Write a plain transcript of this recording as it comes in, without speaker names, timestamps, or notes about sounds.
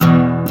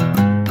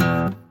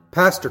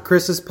Pastor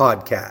Chris's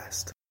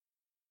podcast.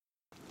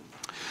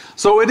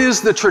 So it is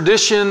the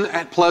tradition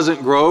at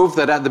Pleasant Grove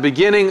that at the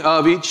beginning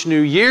of each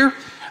new year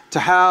to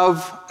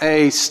have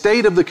a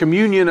State of the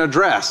Communion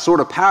address, sort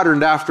of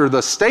patterned after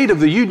the State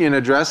of the Union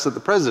address that the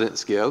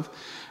presidents give.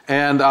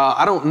 And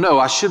I don't know,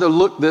 I should have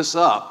looked this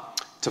up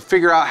to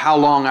figure out how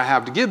long I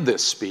have to give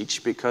this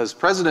speech, because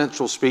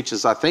presidential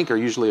speeches, I think, are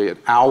usually an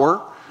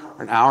hour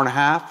or an hour and a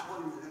half.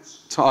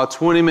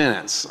 20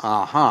 minutes.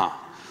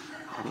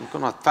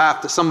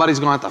 Somebody's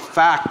going to have to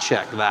fact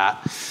check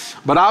that.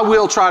 But I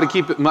will try to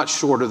keep it much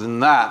shorter than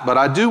that. But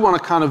I do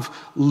want to kind of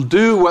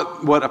do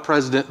what a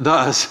president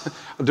does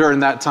during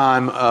that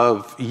time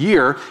of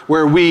year,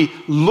 where we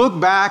look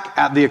back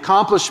at the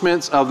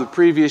accomplishments of the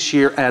previous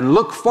year and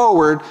look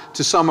forward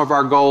to some of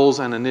our goals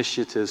and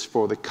initiatives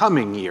for the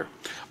coming year.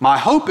 My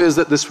hope is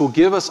that this will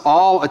give us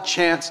all a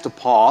chance to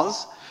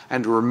pause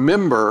and to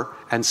remember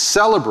and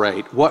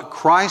celebrate what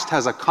Christ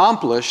has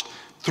accomplished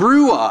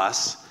through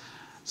us,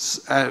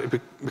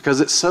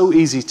 because it's so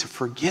easy to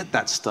forget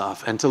that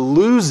stuff and to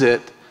lose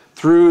it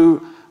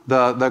through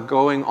the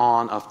going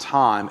on of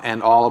time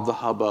and all of the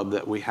hubbub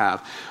that we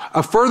have.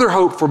 A further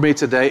hope for me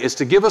today is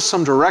to give us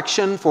some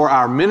direction for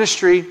our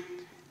ministry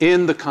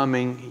in the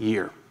coming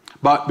year.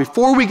 But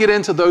before we get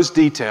into those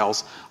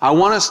details, I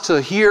want us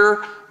to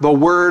hear the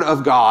Word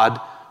of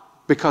God,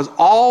 because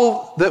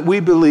all that we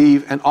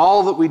believe and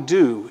all that we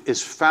do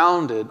is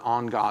founded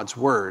on God's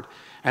Word.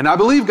 And I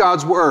believe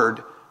God's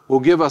Word will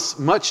give us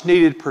much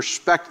needed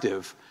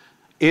perspective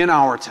in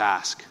our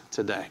task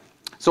today.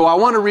 So I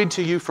want to read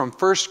to you from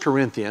 1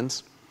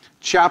 Corinthians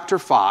chapter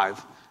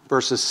 5,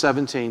 verses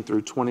 17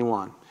 through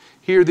 21.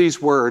 Hear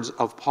these words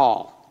of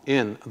Paul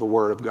in the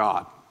Word of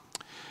God.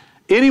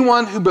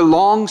 Anyone who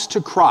belongs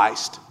to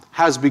Christ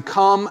has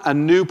become a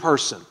new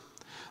person.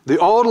 The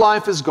old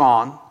life is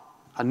gone,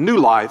 a new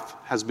life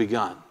has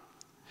begun.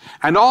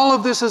 And all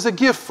of this is a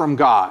gift from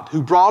God,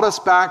 who brought us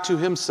back to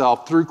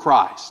Himself through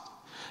Christ.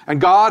 And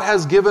God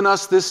has given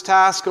us this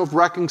task of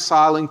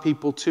reconciling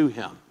people to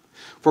Him.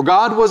 For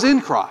God was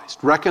in Christ,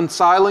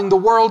 reconciling the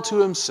world to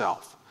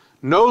Himself,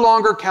 no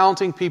longer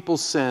counting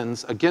people's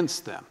sins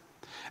against them.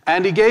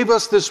 And He gave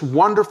us this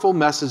wonderful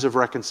message of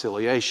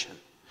reconciliation.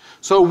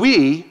 So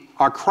we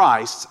are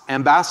Christ's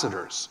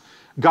ambassadors.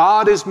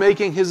 God is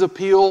making His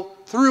appeal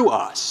through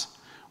us.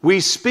 We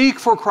speak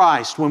for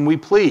Christ when we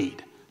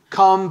plead,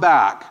 come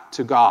back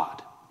to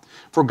God.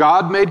 For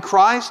God made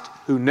Christ,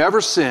 who never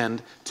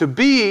sinned, to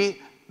be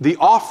the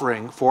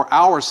offering for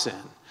our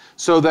sin,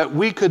 so that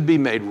we could be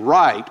made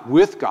right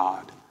with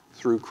God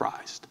through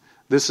Christ.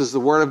 This is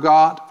the Word of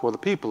God for the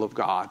people of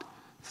God.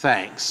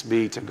 Thanks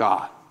be to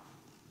God.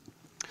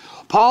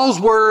 Paul's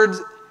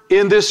words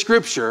in this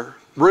scripture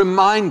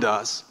remind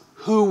us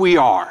who we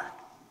are.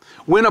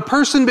 When a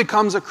person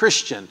becomes a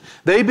Christian,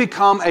 they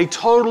become a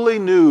totally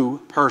new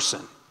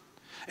person.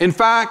 In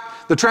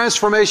fact, the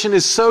transformation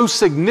is so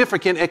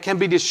significant it can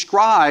be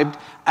described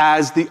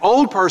as the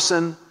old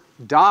person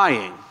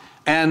dying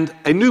and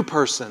a new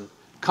person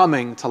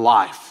coming to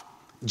life.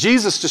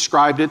 Jesus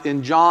described it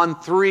in John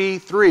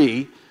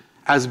 3:3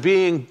 as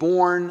being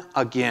born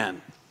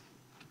again.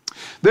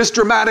 This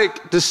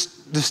dramatic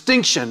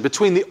distinction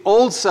between the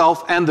old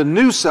self and the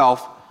new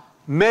self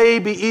may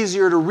be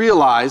easier to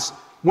realize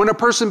when a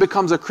person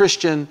becomes a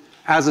Christian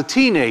as a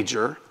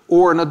teenager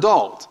or an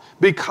adult,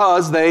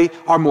 because they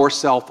are more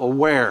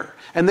self-aware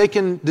and they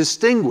can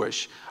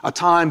distinguish a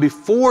time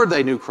before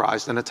they knew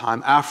Christ and a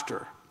time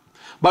after.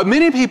 But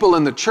many people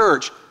in the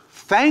church,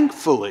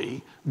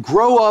 thankfully,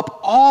 grow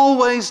up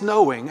always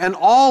knowing and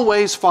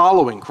always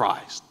following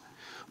Christ.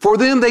 For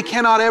them, they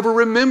cannot ever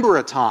remember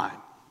a time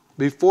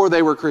before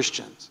they were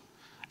Christians.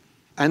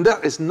 And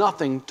that is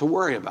nothing to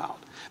worry about.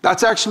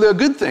 That's actually a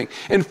good thing.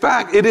 In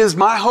fact, it is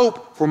my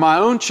hope for my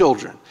own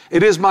children.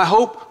 It is my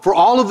hope for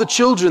all of the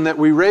children that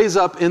we raise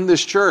up in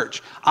this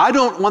church. I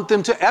don't want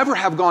them to ever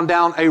have gone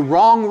down a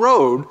wrong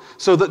road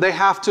so that they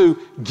have to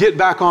get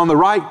back on the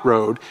right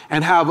road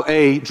and have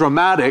a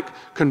dramatic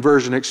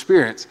conversion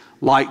experience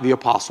like the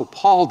Apostle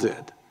Paul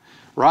did,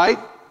 right?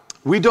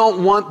 We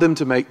don't want them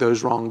to make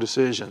those wrong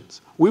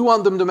decisions. We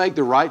want them to make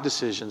the right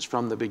decisions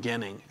from the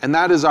beginning. And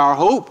that is our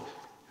hope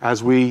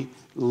as we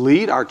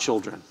lead our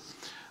children.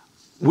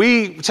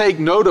 We take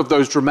note of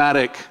those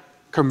dramatic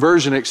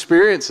conversion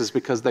experiences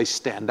because they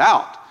stand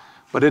out,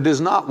 but it is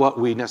not what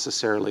we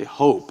necessarily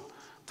hope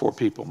for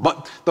people.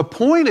 But the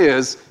point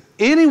is,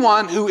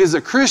 anyone who is a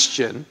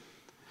Christian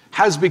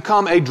has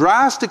become a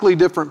drastically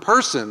different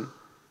person,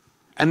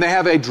 and they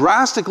have a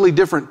drastically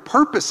different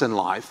purpose in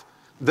life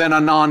than a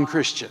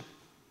non-Christian.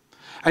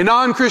 A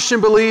non-Christian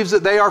believes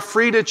that they are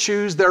free to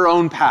choose their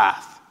own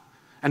path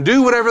and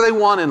do whatever they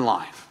want in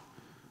life.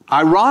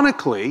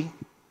 Ironically,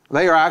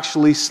 they are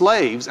actually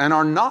slaves and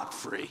are not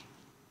free.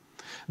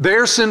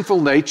 Their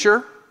sinful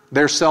nature,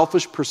 their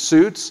selfish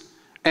pursuits,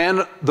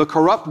 and the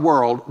corrupt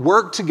world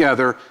work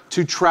together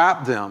to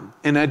trap them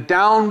in a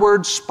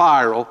downward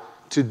spiral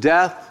to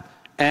death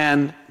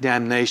and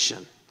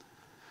damnation.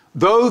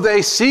 Though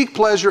they seek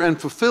pleasure and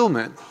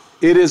fulfillment,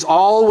 It is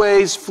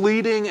always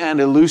fleeting and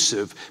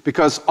elusive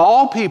because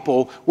all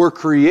people were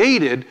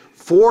created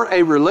for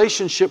a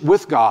relationship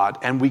with God,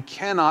 and we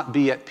cannot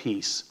be at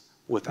peace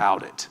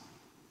without it.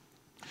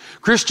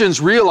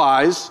 Christians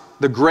realize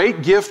the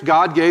great gift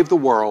God gave the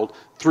world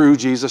through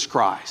Jesus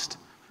Christ.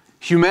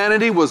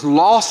 Humanity was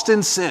lost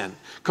in sin,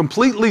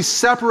 completely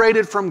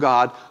separated from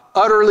God,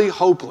 utterly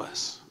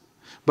hopeless.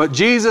 But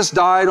Jesus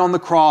died on the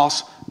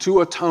cross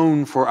to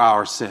atone for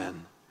our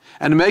sin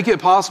and to make it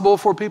possible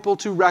for people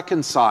to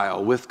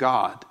reconcile with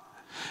God.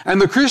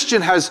 And the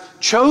Christian has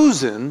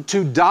chosen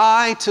to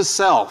die to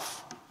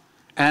self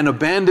and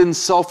abandon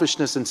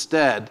selfishness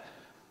instead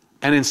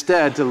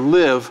to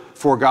live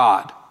for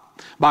God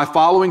by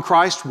following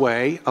Christ's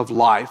way of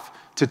life,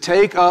 to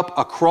take up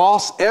a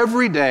cross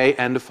every day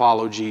and to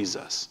follow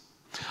Jesus.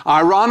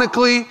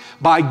 Ironically,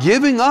 by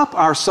giving up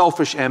our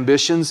selfish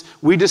ambitions,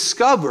 we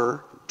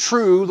discover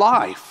true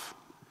life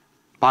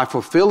by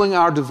fulfilling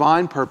our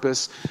divine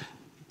purpose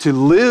to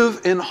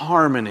live in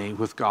harmony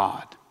with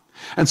God.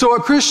 And so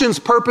a Christian's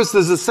purpose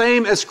is the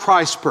same as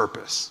Christ's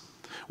purpose.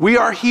 We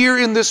are here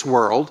in this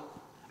world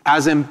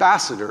as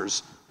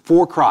ambassadors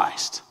for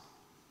Christ.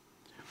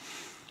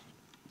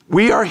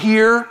 We are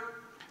here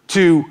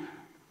to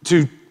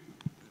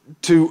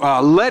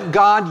let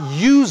God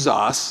use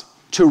us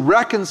to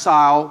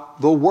reconcile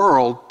the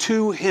world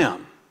to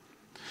Him.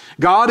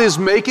 God is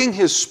making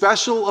His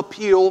special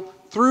appeal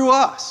through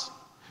us.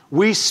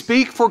 We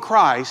speak for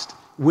Christ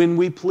when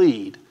we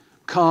plead,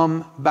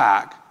 come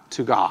back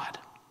to God.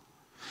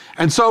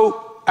 And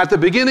so, at the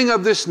beginning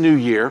of this new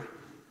year,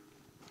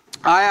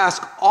 I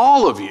ask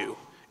all of you,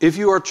 if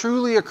you are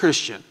truly a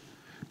Christian,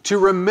 to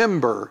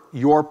remember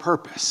your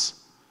purpose.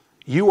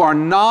 You are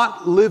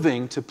not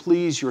living to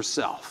please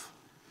yourself.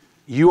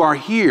 You are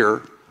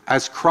here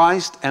as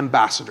Christ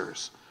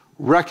ambassadors,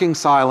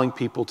 reconciling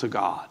people to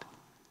God.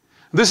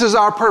 This is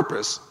our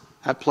purpose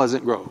at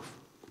Pleasant Grove.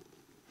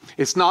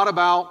 It's not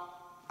about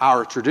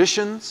our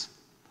traditions,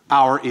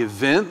 our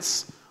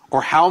events,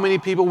 or how many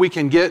people we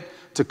can get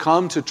to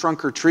come to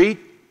trunk or treat.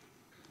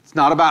 It's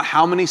not about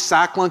how many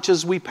sack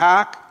lunches we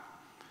pack.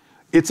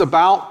 It's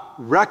about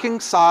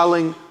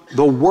reconciling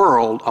the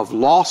world of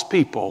lost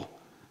people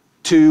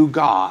to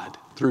God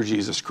through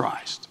Jesus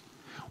Christ.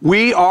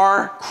 We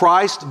are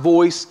Christ's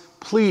voice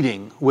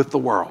pleading with the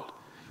world.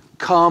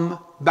 Come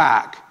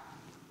back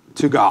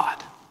to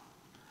God.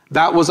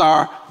 That was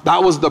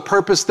the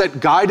purpose that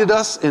guided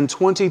us in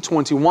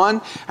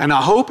 2021, and I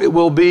hope it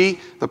will be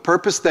the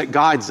purpose that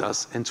guides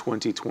us in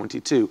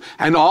 2022.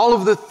 And all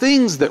of the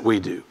things that we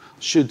do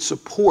should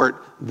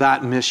support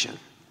that mission.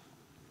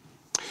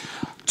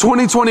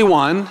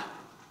 2021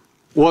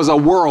 was a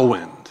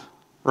whirlwind,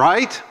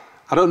 right?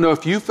 I don't know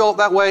if you felt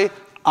that way.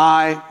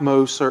 I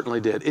most certainly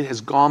did. It has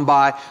gone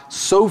by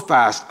so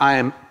fast. I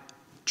am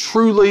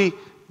truly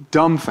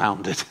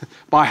dumbfounded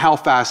by how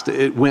fast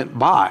it went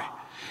by.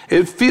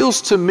 It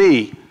feels to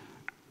me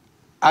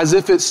as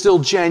if it's still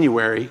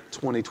January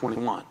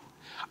 2021.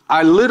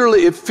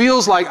 It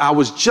feels like I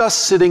was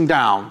just sitting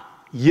down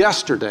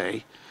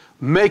yesterday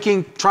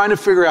trying to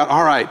figure out,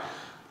 all right,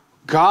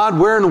 God,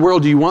 where in the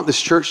world do you want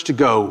this church to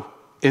go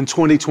in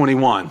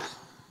 2021?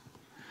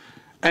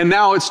 And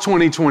now it's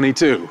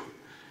 2022,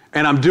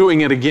 and I'm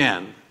doing it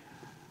again.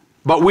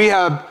 But we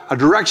have a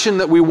direction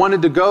that we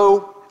wanted to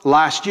go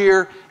last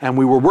year, and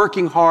we were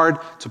working hard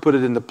to put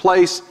it into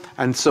place.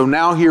 And so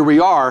now here we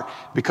are,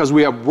 because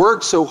we have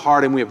worked so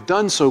hard and we have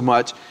done so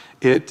much,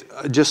 it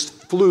just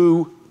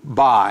flew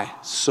by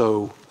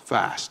so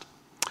fast.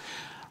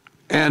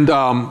 And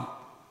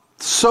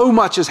so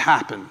much has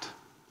happened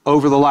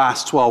over the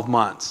last 12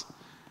 months.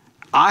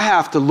 I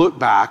have to look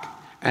back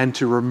and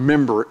to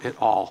remember it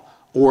all,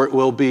 or it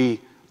will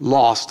be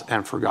lost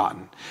and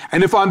forgotten.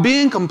 And if I'm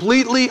being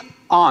completely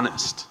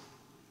honest,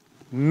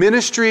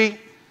 ministry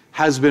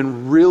has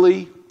been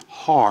really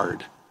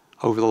hard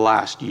over the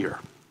last year.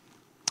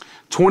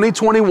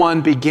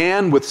 2021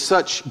 began with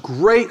such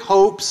great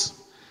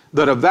hopes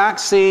that a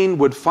vaccine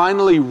would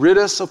finally rid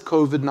us of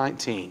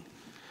COVID-19,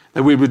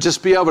 that we would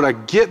just be able to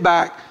get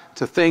back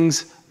to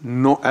things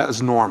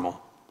as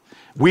normal.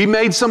 We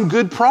made some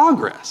good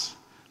progress,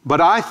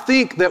 but I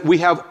think that we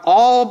have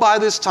all by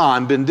this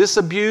time been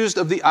disabused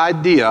of the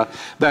idea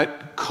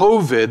that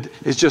COVID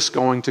is just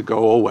going to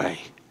go away.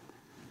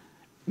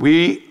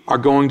 We are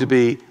going to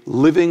be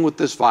living with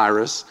this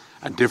virus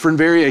and different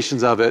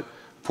variations of it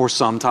for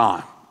some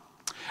time.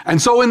 And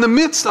so in the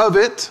midst of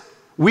it,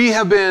 we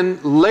have been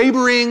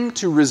laboring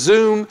to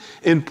resume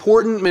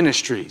important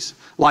ministries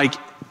like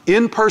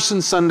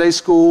in-person Sunday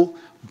school,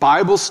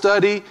 Bible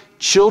study,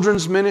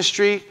 children's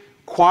ministry,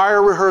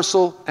 choir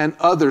rehearsal, and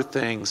other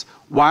things,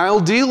 while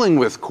dealing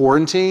with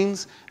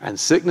quarantines and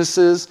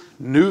sicknesses,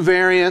 new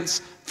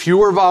variants,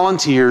 fewer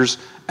volunteers,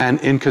 and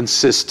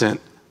inconsistent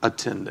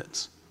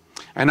attendance.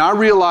 And I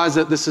realize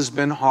that this has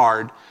been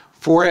hard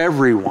for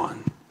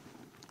everyone.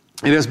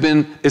 It has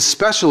been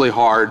especially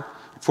hard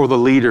for the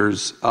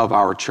leaders of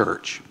our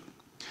church.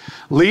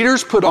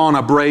 Leaders put on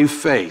a brave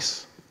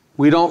face.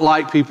 We don't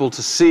like people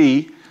to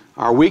see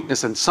our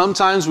weakness. And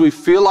sometimes we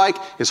feel like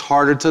it's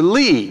harder to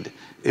lead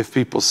if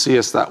people see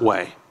us that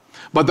way.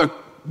 But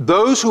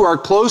those who are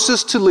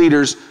closest to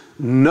leaders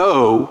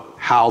know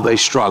how they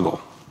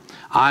struggle.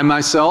 I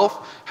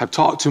myself have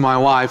talked to my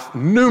wife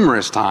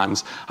numerous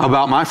times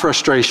about my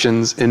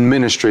frustrations in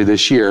ministry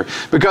this year,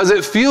 because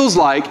it feels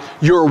like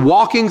you're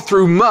walking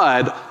through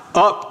mud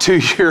up to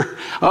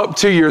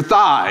your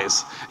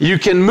thighs. You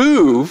can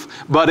move,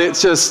 but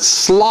it's just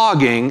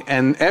slogging,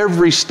 and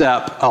every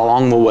step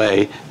along the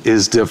way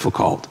is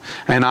difficult.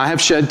 And I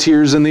have shed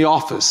tears in the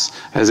office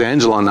as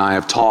Angela and I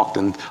have talked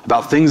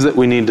about things that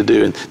we need to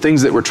do and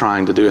things that we're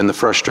trying to do and the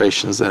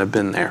frustrations that have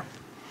been there.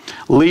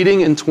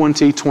 Leading in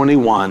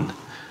 2021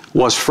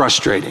 was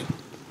frustrating.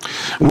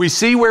 We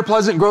see where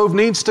Pleasant Grove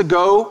needs to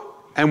go,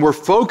 and we're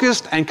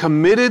focused and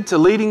committed to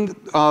leading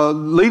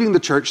the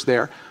church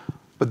there.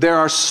 But there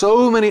are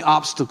so many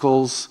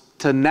obstacles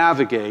to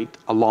navigate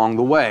along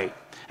the way.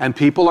 And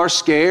people are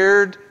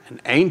scared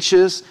and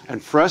anxious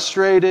and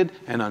frustrated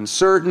and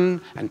uncertain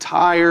and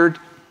tired.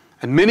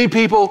 And many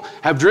people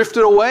have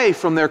drifted away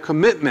from their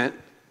commitment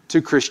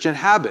to Christian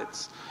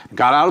habits,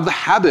 got out of the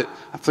habit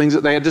of things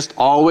that they had just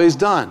always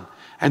done.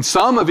 And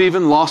some have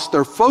even lost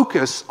their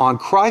focus on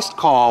Christ's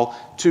call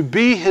to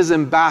be his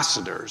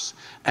ambassadors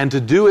and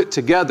to do it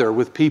together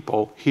with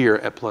people here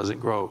at Pleasant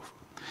Grove.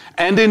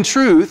 And in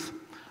truth,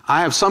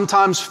 I have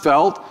sometimes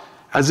felt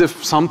as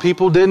if some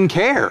people didn't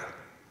care,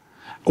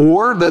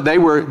 or that they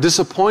were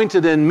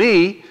disappointed in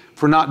me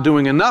for not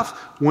doing enough,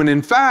 when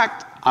in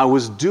fact, I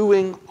was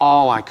doing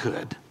all I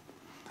could.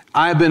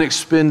 I have been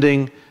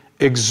expending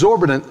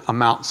exorbitant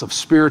amounts of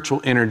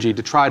spiritual energy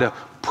to try to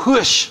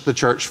push the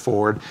church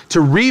forward, to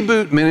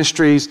reboot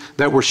ministries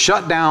that were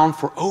shut down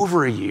for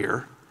over a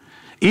year,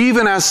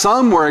 even as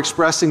some were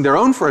expressing their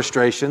own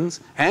frustrations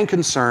and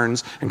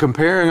concerns and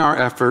comparing our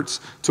efforts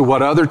to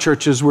what other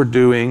churches were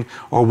doing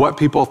or what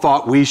people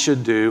thought we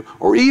should do,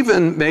 or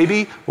even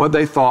maybe what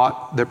they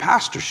thought their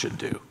pastor should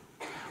do.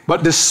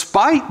 But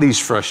despite these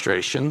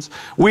frustrations,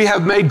 we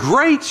have made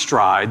great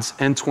strides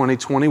in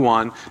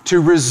 2021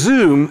 to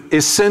resume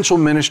essential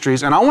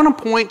ministries. And I want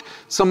to point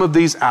some of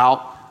these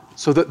out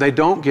so that they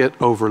don't get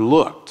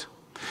overlooked.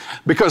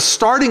 Because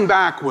starting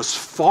back was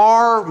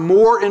far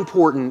more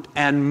important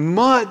and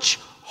much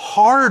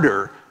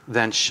harder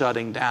than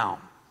shutting down,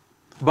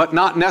 but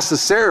not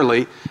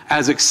necessarily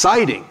as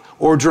exciting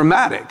or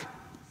dramatic.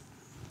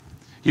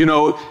 You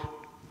know,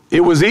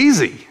 it was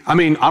easy. I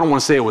mean, I don't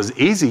want to say it was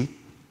easy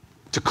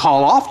to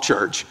call off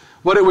church,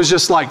 but it was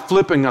just like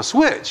flipping a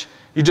switch.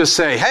 You just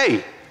say,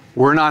 hey,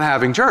 we're not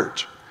having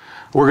church.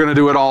 We're going to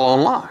do it all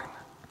online.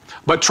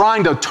 But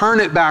trying to turn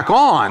it back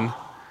on,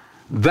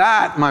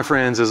 that, my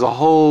friends, is a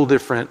whole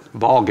different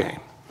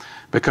ballgame,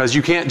 because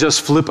you can't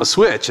just flip a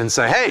switch and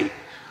say, hey,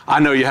 I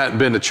know you hadn't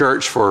been to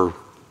church for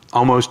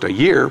almost a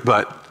year,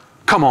 but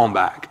come on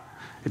back.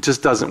 It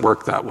just doesn't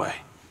work that way.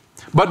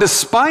 But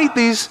despite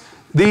these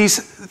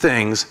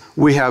things,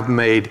 we have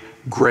made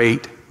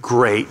great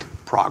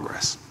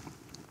progress.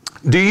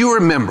 Do you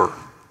remember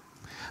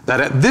that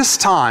at this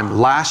time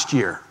last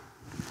year,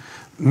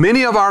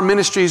 many of our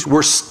ministries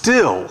were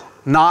still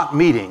not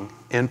meeting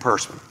in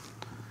person?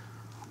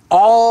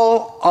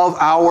 All of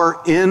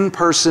our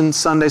in-person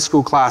Sunday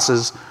school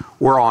classes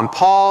were on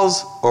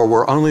pause or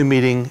were only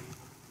meeting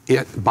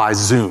it by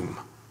Zoom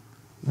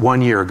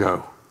 1 year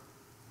ago.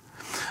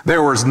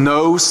 There was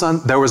no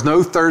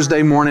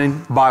Thursday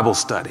morning Bible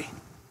study,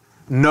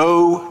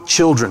 no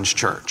children's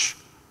church.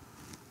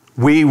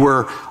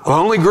 The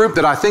only group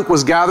that I think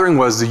was gathering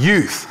was the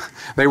youth.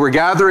 They were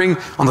gathering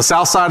on the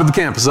south side of the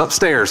campus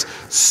upstairs,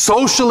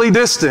 socially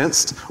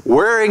distanced,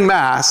 wearing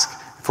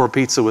masks for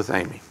Pizza with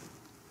Amy.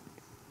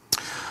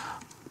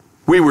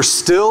 We were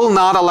still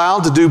not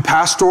allowed to do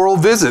pastoral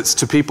visits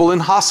to people in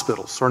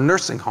hospitals or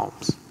nursing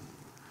homes.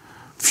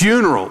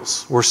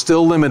 Funerals were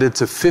still limited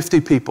to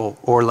 50 people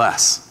or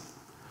less.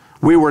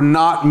 We were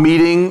not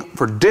meeting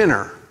for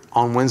dinner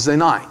on Wednesday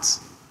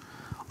nights.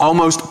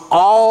 Almost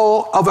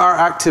all of our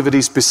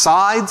activities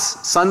besides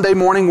Sunday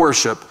morning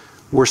worship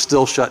were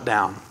still shut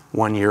down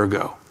 1 year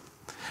ago.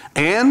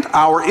 And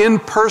our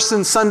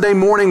in-person Sunday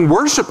morning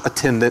worship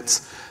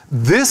attendance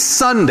this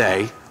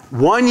Sunday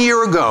 1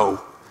 year ago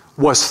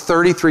was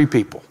 33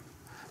 people.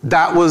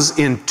 That was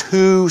in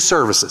 2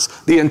 services.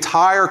 The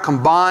entire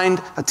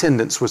combined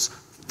attendance was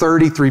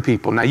 33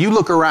 people. Now you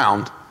look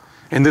around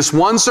in this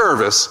one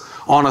service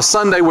on a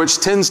Sunday, which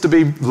tends to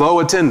be low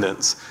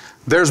attendance,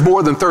 there's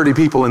more than 30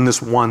 people in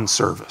this one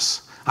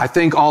service. I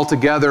think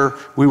altogether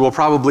we will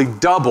probably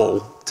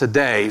double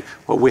today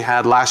what we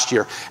had last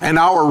year. And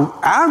our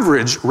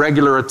average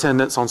regular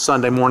attendance on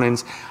Sunday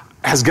mornings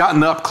has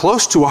gotten up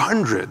close to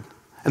 100.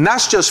 And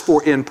that's just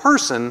for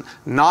in-person,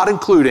 not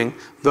including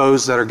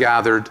those that are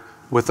gathered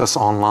with us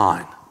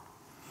online.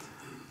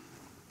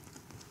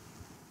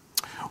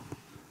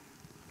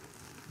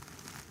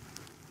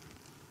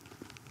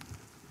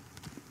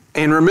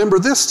 And remember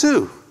this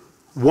too.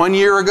 1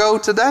 year ago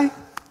today,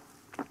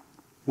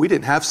 we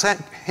didn't have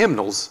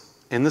hymnals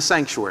in the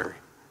sanctuary.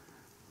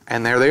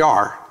 And there they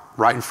are,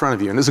 right in front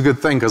of you. And it's a good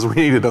thing because we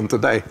needed them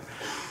today.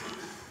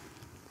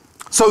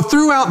 So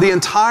throughout the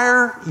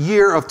entire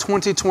year of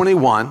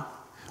 2021,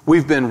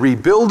 we've been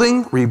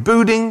rebuilding,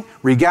 rebooting,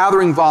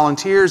 regathering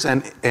volunteers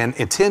and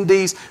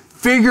attendees,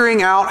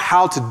 figuring out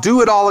how to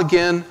do it all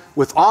again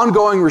with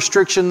ongoing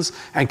restrictions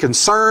and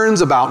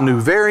concerns about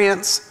new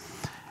variants.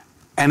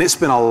 And it's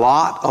been a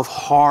lot of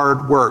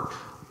hard work,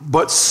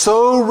 but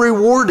so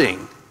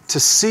rewarding to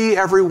see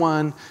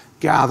everyone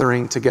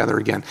gathering together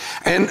again.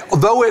 And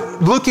though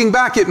looking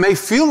back, it may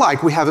feel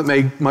like we haven't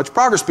made much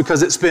progress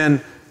because it's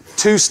been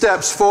 2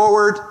 steps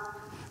forward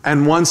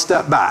and 1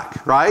 step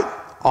back, right?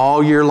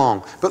 All year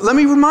long. But let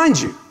me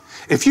remind you,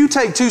 if you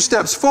take 2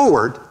 steps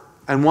forward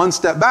and 1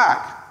 step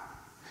back,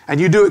 and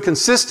you do it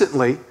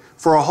consistently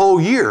for a whole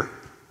year,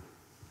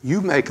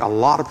 you make a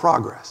lot of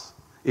progress,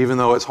 even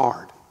though it's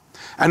hard.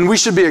 And we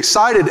should be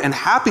excited and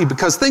happy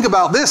because think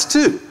about this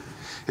too.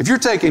 If you're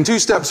taking 2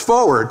 steps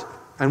forward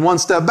and 1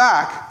 step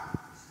back,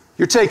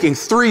 you're taking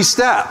 3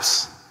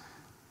 steps,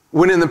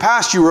 when in the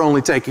past you were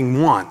only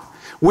taking 1.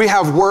 We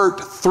have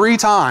worked 3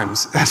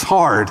 times as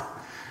hard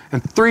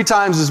and 3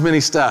 times as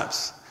many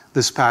steps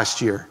this past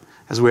year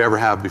as we ever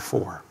have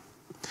before.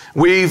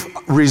 We've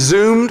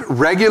resumed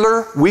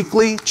regular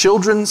weekly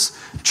children's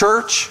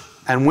church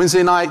and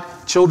Wednesday night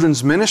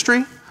children's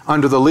ministry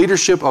under the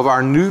leadership of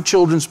our new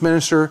children's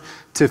minister,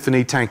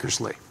 Tiffany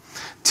Tankersley.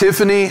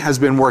 Tiffany has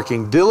been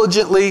working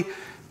diligently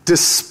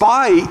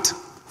despite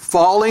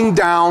falling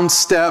down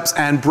steps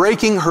and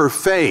breaking her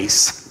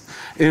face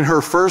in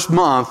her first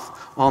month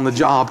on the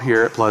job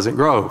here at Pleasant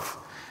Grove.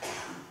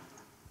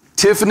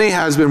 Tiffany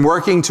has been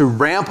working to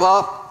ramp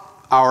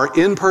up our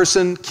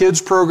in-person kids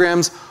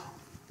programs,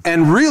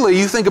 and really,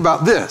 you think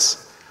about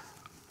this,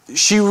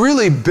 she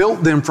really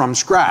built them from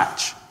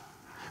scratch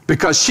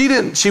because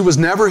she was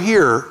never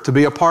here to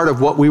be a part of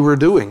what we were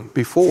doing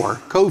before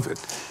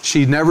COVID.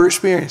 She never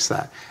experienced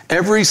that.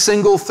 Every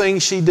single thing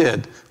she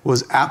did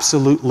was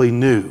absolutely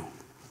new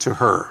to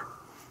her.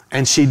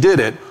 And she did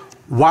it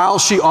while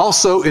she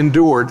also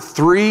endured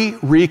 3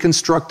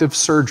 reconstructive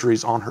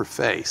surgeries on her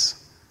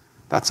face.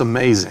 That's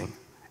amazing.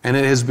 And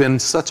it has been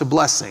such a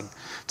blessing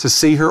to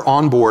see her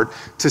on board,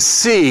 to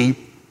see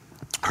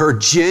her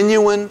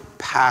genuine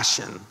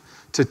passion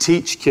to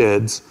teach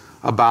kids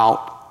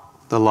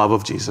about the love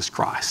of Jesus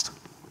Christ.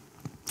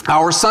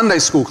 Our Sunday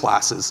school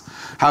classes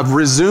have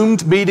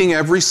resumed meeting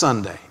every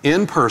Sunday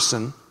in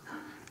person,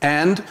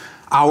 and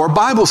our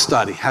Bible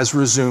study has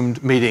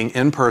resumed meeting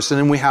in person,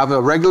 and we have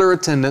a regular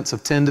attendance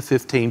of 10 to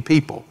 15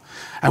 people.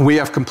 And we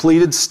have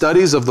completed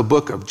studies of the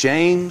book of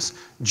James,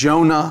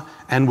 Jonah,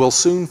 and will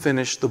soon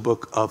finish the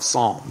book of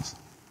Psalms.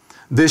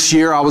 This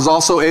year, I was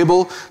also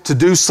able to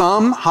do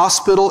some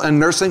hospital and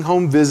nursing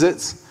home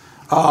visits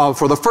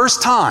for the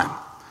first time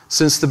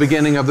since the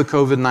beginning of the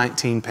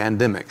COVID-19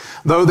 pandemic,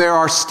 though there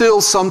are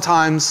still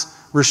sometimes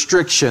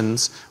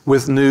restrictions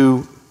with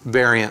new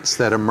variants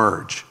that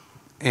emerge.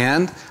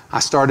 And I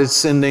started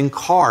sending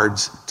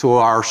cards to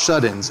our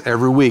shut-ins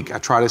every week. I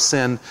try to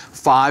send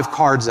 5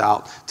 cards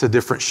out to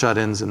different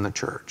shut-ins in the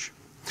church.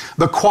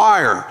 The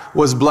choir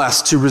was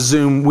blessed to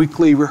resume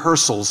weekly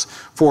rehearsals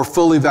for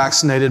fully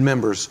vaccinated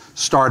members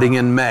starting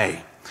in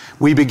May.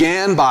 We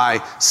began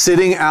by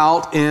sitting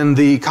out in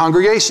the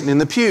congregation, in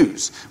the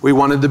pews. We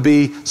wanted to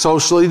be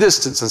socially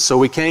distanced, and so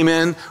we came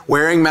in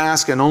wearing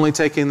masks and only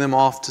taking them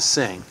off to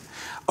sing.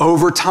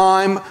 Over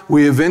time,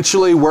 we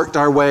eventually worked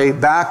our way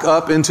back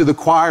up into the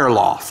choir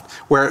loft,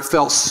 where it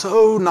felt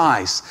so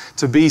nice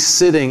to be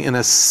sitting in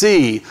a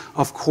sea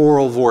of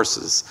choral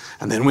voices.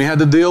 And then we had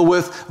to deal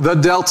with the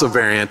Delta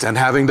variant and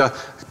having to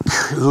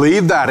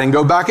leave that and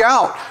go back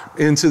out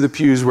into the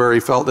pews where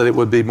we felt that it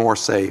would be more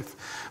safe.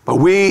 But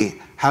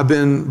we have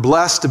been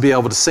blessed to be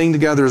able to sing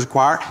together as a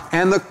choir,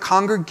 and the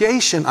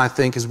congregation, I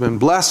think, has been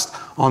blessed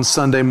on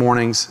Sunday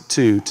mornings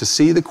too, to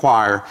see the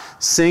choir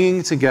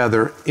singing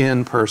together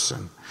in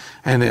person.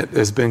 And it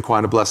has been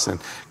quite a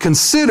blessing.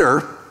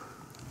 Consider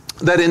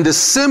that in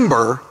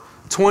December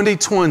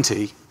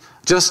 2020,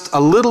 just a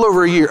little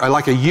over a year,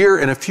 like a year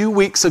and a few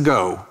weeks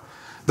ago,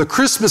 the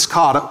Christmas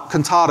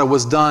cantata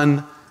was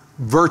done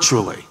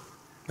virtually.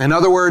 In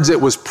other words, it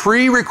was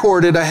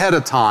pre-recorded ahead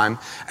of time,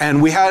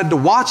 and we had to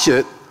watch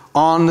it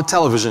on the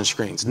television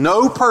screens.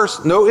 No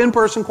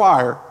in-person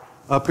choir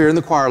up here in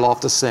the choir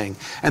loft to sing.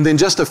 And then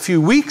just a few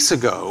weeks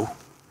ago,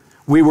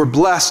 we were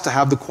blessed to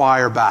have the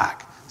choir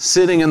back,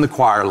 sitting in the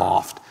choir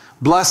loft,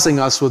 blessing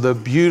us with a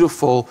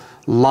beautiful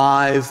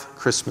live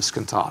Christmas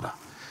cantata.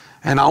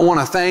 And I want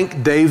to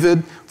thank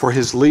David for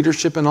his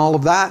leadership in all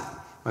of that,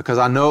 because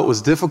I know it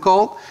was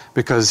difficult,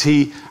 because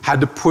he had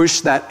to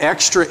push that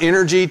extra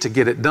energy to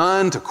get it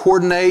done, to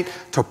coordinate,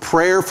 to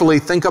prayerfully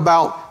think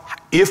about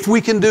if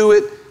we can do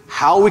it,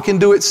 how we can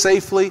do it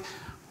safely,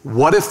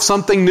 what if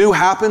something new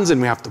happens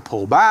and we have to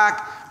pull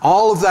back.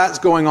 All of that's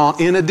going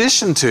on in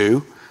addition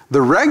to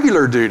the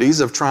regular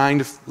duties of trying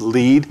to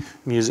lead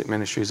music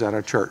ministries at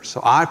our church. So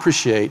I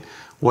appreciate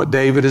what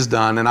David has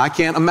done, and I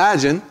can't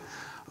imagine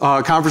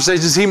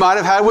conversations he might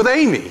have had with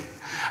Amy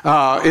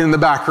in the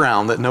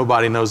background that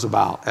nobody knows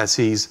about as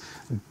he's,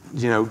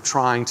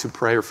 trying to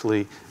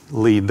prayerfully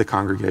lead the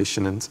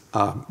congregation in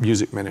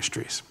music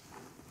ministries.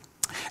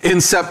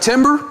 In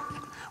September,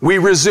 we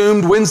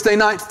resumed Wednesday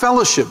night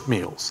fellowship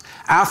meals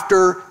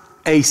after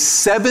a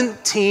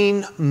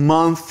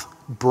 17-month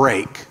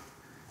break.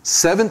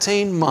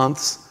 17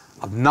 months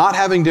of not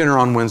having dinner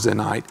on Wednesday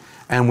night,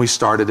 and we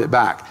started it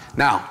back.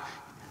 Now,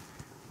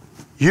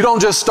 you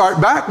don't just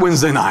start back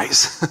Wednesday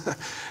nights.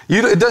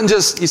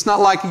 It's not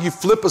like you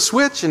flip a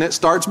switch and it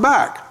starts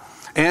back.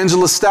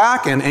 Angela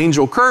Stack and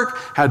Angel Kirk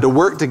had to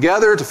work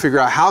together to figure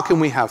out how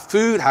can we have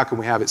food, how can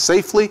we have it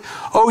safely.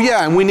 Oh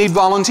yeah, and we need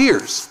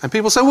volunteers. And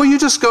people say, well, you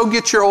just go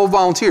get your old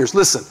volunteers.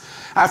 Listen,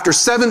 after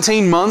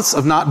 17 months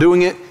of not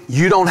doing it,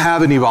 you don't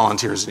have any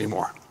volunteers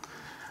anymore.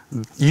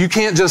 You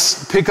can't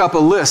just pick up a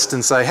list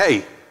and say,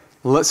 hey,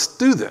 let's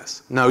do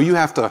this. No, you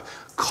have to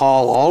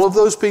call all of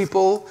those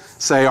people,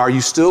 say, are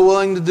you still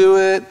willing to do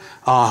it?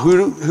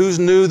 Who's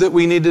new that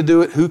we need to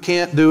do it? Who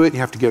can't do it? You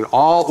have to get it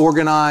all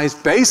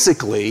organized,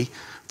 basically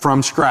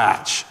from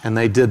scratch. And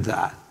they did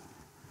that.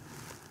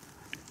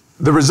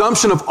 The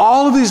resumption of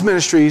all of these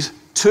ministries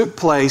took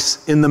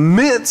place in the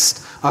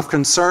midst of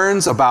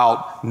concerns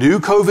about new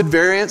COVID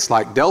variants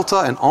like Delta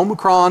and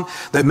Omicron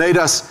that made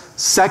us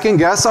second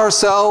guess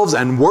ourselves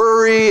and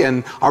worry,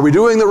 and are we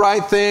doing the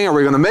right thing? Are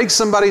we going to make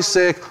somebody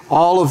sick?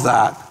 All of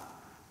that.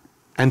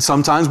 And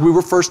sometimes we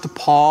were forced to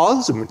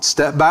pause and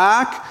step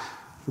back,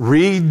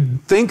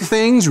 rethink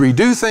things,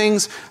 redo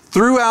things.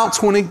 Throughout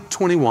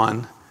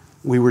 2021,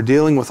 we were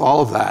dealing with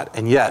all of that,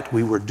 and yet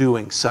we were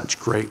doing such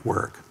great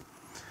work.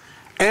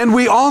 And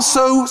we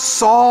also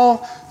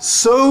saw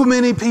so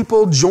many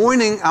people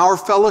joining our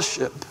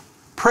fellowship.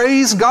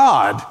 Praise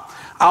God.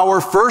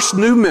 Our first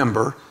new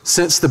member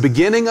since the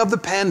beginning of the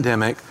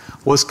pandemic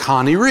was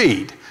Connie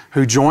Reed,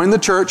 who joined the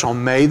church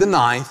on May the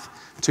 9th,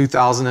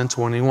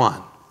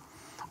 2021,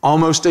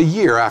 almost a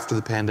year after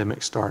the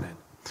pandemic started.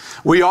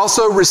 We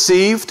also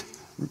received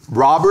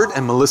Robert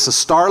and Melissa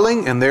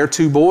Starling and their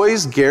two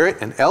boys, Garrett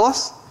and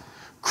Ellis,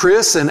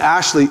 Chris and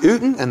Ashley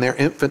Uten and their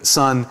infant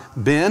son,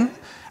 Ben,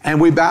 and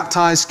we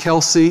baptized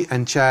Kelsey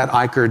and Chad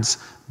Eichard's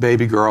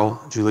baby girl,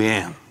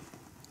 Julianne.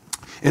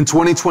 In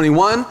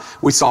 2021,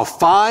 we saw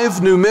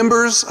 5 new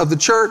members of the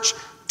church,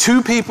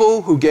 2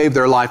 people who gave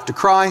their life to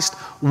Christ,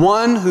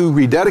 1 who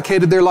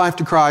rededicated their life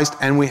to Christ,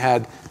 and we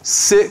had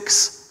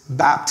 6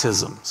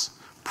 baptisms.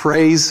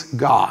 Praise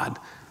God.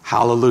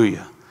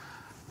 Hallelujah.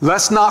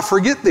 Let's not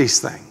forget these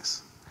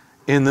things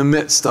in the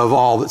midst of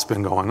all that's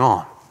been going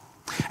on.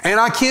 And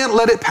I can't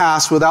let it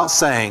pass without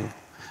saying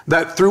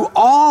that through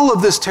all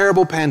of this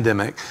terrible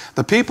pandemic,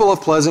 the people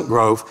of Pleasant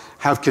Grove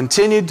have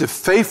continued to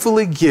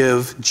faithfully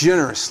give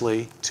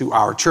generously to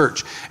our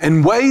church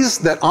in ways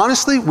that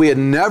honestly we had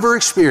never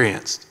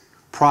experienced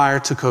prior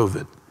to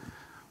COVID.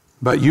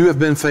 But you have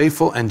been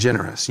faithful and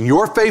generous.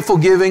 Your faithful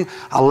giving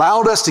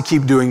allowed us to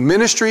keep doing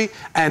ministry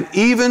and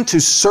even to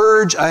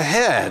surge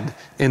ahead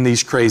in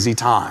these crazy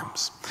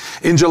times.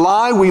 In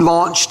July, we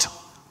launched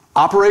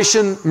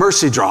Operation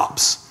Mercy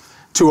Drops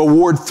to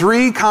award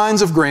 3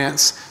 kinds of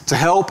grants to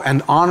help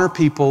and honor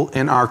people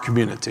in our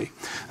community.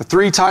 The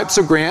 3 types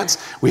of grants: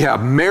 we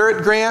have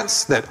merit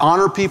grants that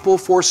honor people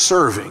for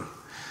serving,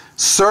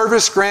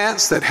 service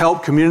grants that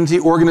help community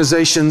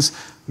organizations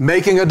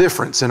making a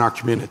difference in our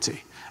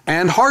community,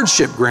 and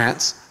hardship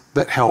grants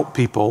that help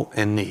people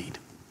in need.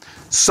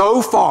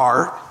 So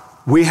far,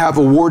 we have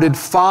awarded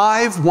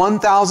 5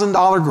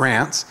 $1,000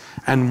 grants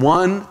and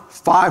 1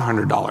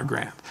 $500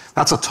 grant.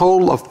 That's a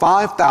total of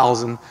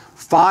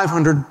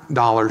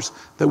 $5,500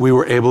 that we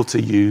were able to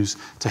use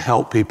to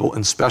help people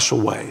in special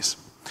ways.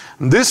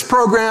 This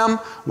program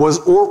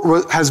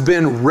has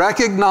been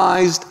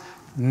recognized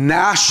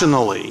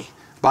nationally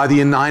by the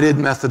United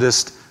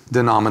Methodist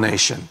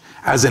denomination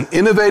as an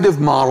innovative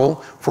model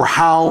for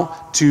how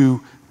to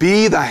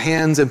be the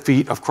hands and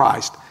feet of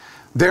Christ.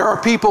 There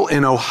are people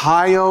in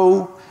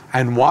Ohio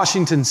and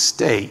Washington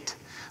State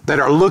that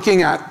are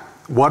looking at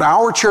what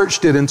our church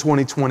did in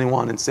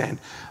 2021 and saying,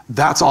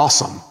 that's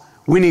awesome.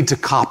 We need to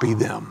copy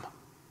them.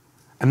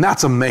 And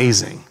that's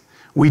amazing.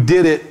 We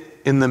did it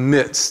in the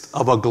midst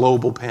of a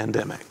global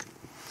pandemic.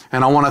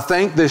 And I want to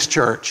thank this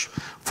church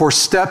for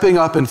stepping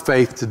up in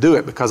faith to do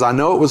it, because I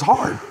know it was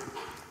hard.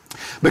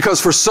 Because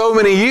for so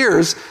many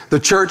years, the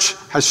church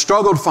has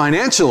struggled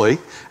financially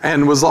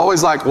and was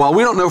always like, well,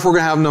 we don't know if we're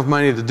going to have enough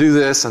money to do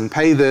this and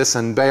pay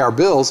our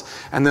bills.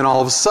 And then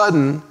all of a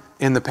sudden,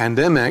 in the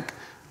pandemic,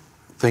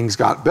 things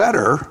got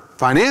better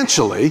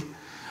financially,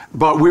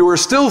 but we were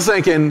still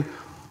thinking,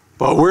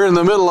 but we're in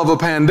the middle of a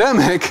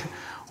pandemic.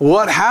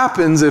 What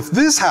happens if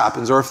this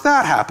happens or if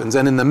that happens?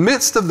 And in the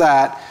midst of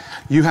that,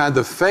 you had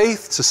the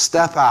faith to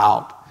step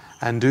out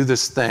and do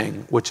this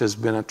thing, which has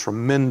been a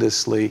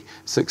tremendously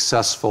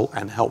successful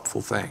and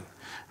helpful thing.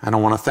 And I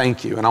want to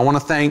thank you. And I want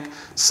to thank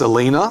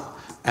Selena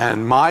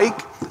and Mike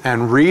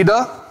and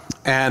Rita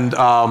and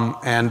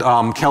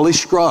Kelly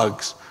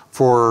Scruggs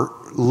for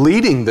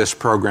leading this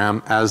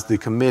program as the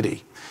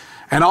committee.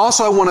 And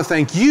also I want to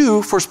thank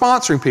you for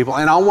sponsoring people.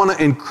 And I want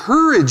to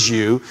encourage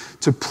you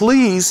to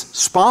please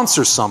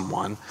sponsor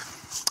someone.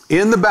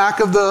 In the back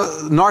of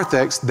the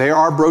narthex, there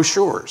are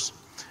brochures.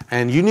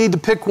 And you need to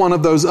pick one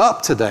of those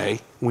up today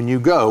when you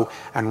go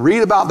and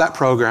read about that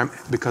program,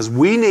 because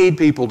we need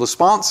people to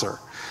sponsor.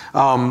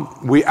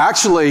 We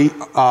actually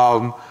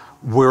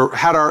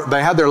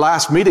they had their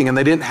last meeting and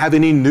they didn't have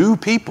any new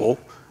people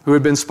who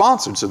had been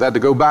sponsored. So they had to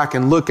go back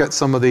and look at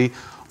some of the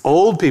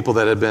old people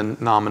that had been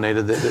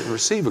nominated that didn't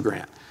receive a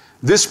grant.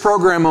 This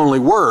program only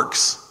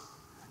works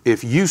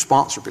if you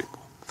sponsor people.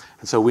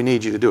 And so we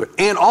need you to do it.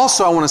 And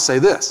also I want to say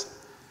this.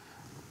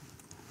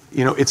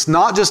 It's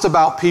not just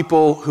about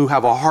people who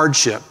have a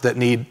hardship that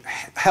need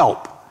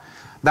help.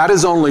 That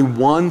is only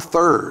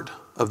 1/3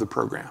 of the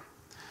program.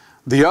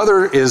 The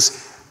other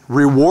is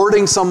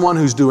rewarding someone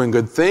who's doing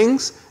good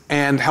things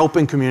and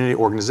helping community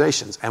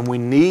organizations. And we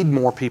need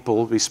more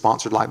people to be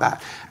sponsored like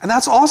that. And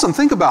that's awesome.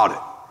 Think about it.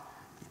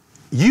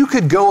 You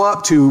could go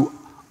up to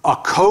a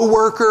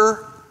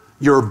coworker,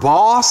 your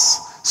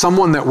boss,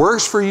 someone that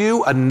works for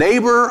you, a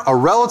neighbor, a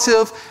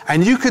relative,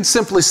 and you could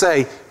simply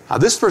say,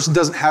 this person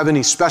doesn't have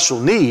any special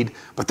need,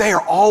 but they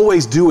are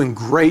always doing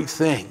great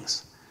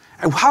things.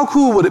 And how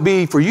cool would it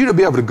be for you to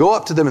be able to go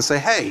up to them and say,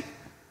 hey,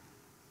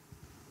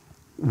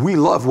 we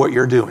love what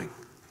you're doing.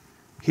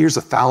 Here's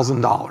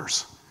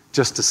 $1,000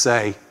 just to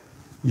say,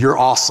 you're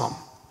awesome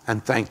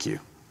and thank you.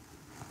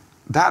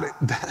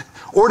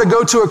 Or to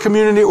go to a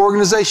community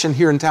organization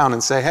here in town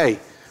and say, hey,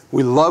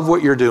 we love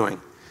what you're doing.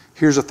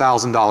 Here's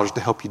 $1,000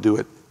 to help you do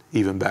it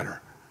even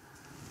better.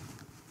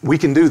 We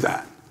can do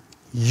that.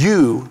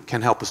 You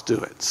can help us do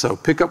it. So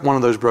pick up one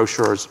of those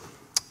brochures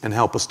and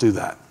help us do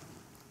that.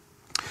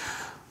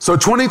 So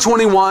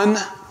 2021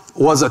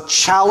 was a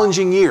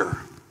challenging year,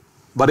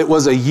 but it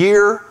was a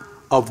year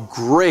of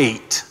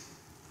great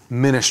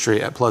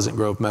ministry at Pleasant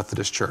Grove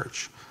Methodist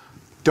Church.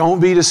 Don't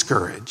be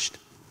discouraged.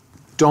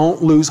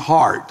 Don't lose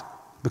heart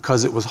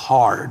because it was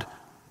hard.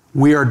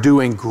 We are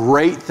doing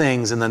great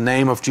things in the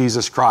name of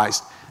Jesus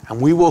Christ,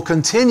 and we will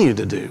continue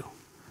to do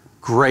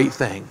great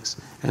things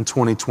in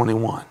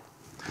 2021.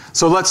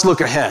 So let's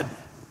look ahead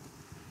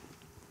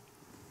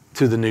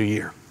to the new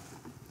year.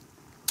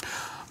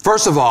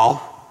 First of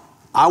all,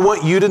 I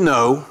want you to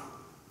know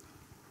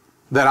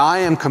that I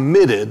am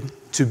committed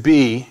to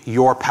be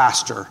your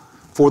pastor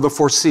for the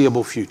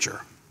foreseeable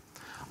future.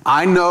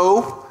 I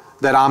know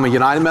that I'm a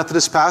United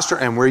Methodist pastor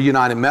and we're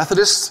United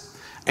Methodists,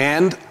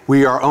 and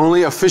we are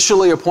only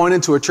officially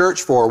appointed to a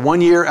church for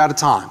 1 year at a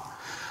time.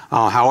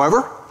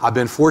 However, I've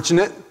been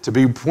fortunate to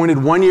be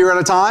appointed 1 year at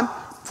a time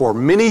for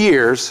many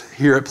years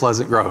here at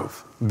Pleasant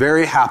Grove.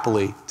 Very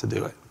happily to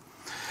do it.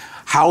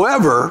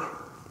 However,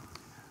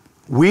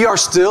 we are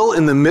still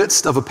in the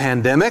midst of a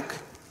pandemic,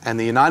 and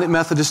the United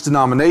Methodist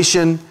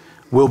denomination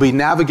will be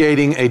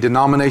navigating a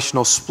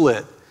denominational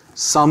split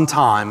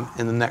sometime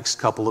in the next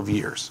couple of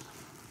years,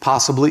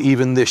 possibly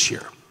even this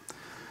year.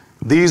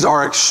 These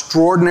are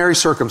extraordinary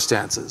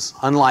circumstances,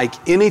 unlike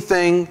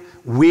anything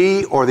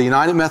we or the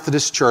United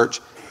Methodist Church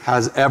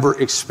has ever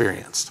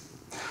experienced.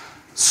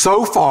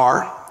 So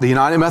far, the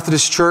United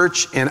Methodist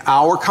Church in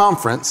our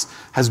conference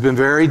has been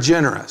very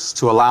generous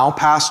to allow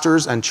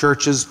pastors and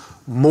churches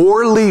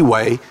more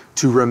leeway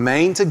to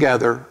remain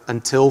together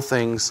until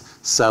things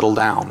settle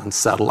down and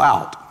settle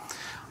out.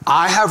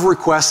 I have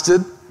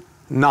requested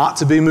not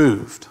to be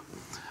moved.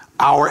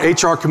 Our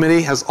HR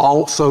committee has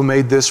also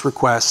made this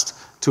request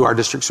to our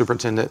district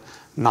superintendent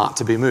not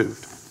to be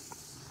moved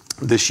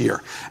this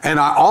year. And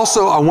I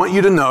want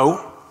you to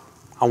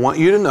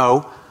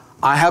know,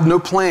 I have no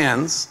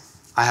plans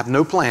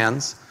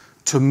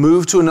to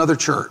move to another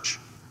church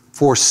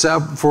for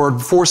a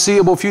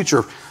foreseeable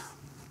future,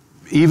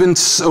 even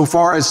so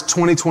far as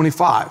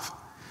 2025.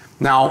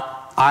 Now,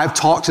 I've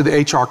talked to the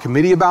HR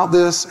committee about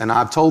this, and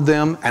I've told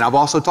them, and I've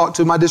also talked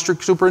to my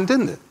district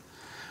superintendent.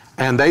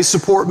 And they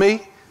support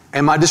me,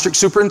 and my district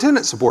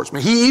superintendent supports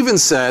me. He even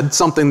said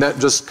something that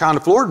just kind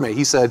of floored me.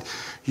 He said,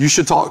 you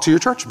should talk to your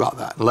church about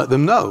that and let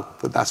them know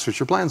that that's what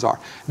your plans are.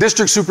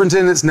 District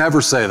superintendents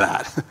never say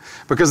that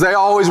because they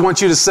always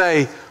want you to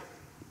say,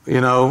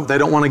 they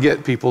don't want to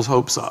get people's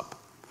hopes up.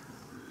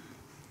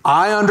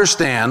 I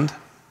understand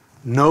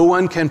no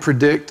one can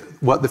predict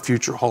what the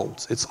future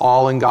holds. It's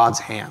all in God's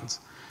hands.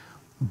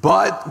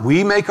 But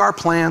we make our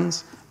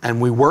plans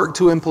and we work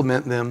to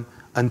implement them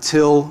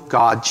until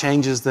God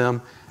changes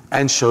them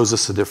and shows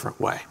us a different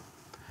way.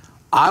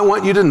 I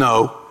want you to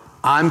know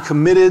I'm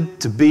committed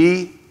to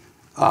be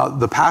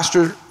the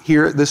pastor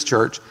here at this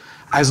church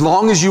as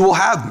long as you will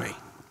have me.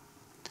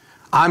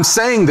 I'm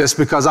saying this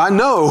because I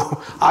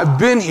know I've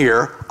been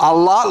here a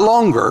lot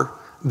longer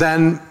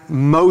than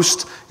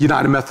most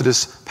United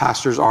Methodist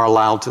pastors are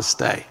allowed to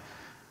stay.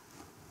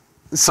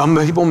 Some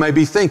people may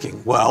be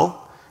thinking,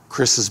 well,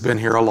 Chris has been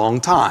here a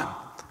long time,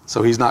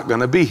 so he's not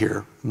going to be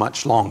here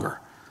much longer.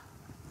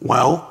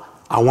 Well,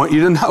 I want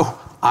you to know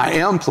I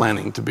am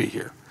planning to be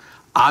here.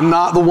 I'm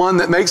not the one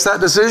that makes that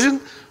decision.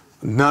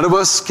 None of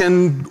us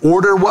can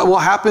order what will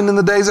happen in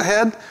the days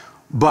ahead.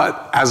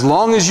 But as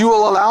long as you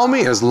will allow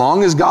me, as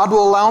long as God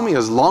will allow me,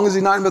 as long as the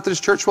United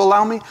Methodist Church will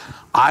allow me,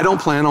 I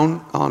don't plan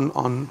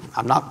on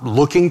I'm not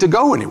looking to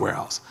go anywhere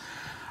else.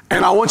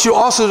 And I want you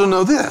also to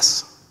know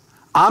this.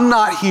 I'm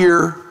not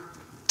here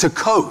to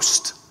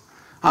coast.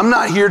 I'm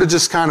not here to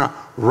just kind of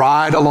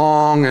ride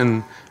along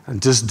and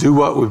just do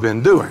what we've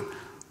been doing.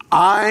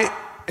 I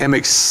am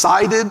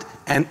excited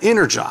and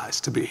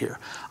energized to be here.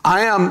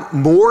 I am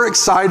more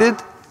excited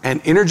and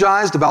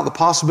energized about the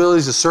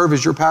possibilities to serve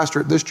as your pastor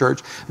at this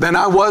church than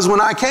I was when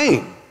I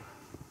came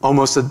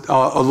almost a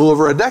little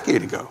over a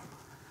decade ago.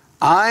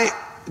 I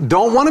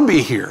don't want to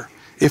be here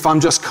if I'm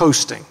just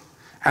coasting.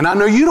 And I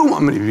know you don't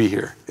want me to be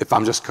here if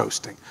I'm just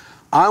coasting.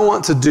 I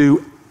want to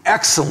do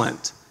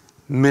excellent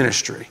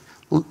ministry,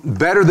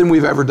 better than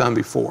we've ever done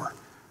before.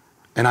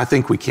 And I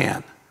think we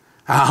can.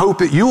 I hope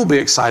that you will be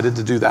excited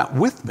to do that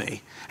with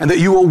me and that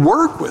you will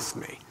work with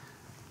me.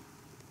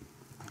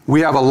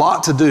 We have a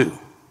lot to do,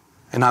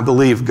 and I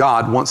believe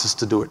God wants us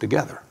to do it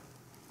together.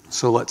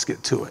 So let's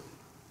get to it.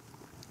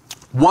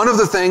 One of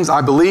the things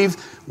I believe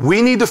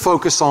we need to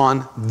focus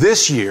on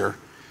this year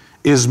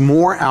is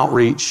more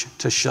outreach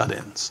to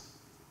shut-ins.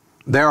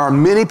 There are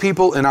many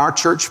people in our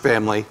church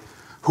family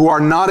who are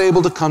not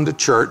able to come to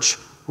church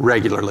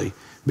regularly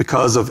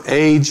because of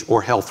age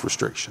or health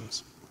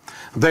restrictions.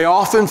 They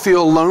often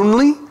feel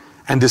lonely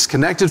and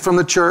disconnected from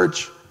the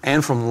church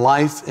and from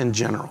life in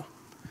general.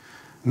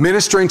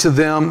 Ministering to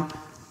them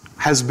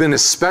has been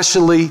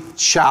especially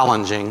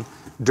challenging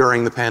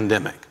during the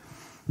pandemic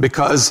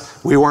because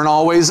we weren't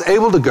always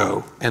able to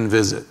go and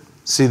visit,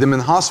 see them in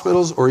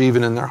hospitals or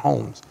even in their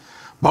homes.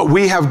 But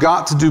we have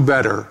got to do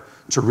better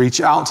to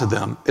reach out to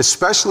them,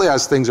 especially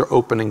as things are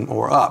opening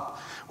more up.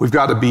 We've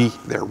got to be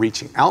there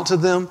reaching out to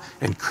them,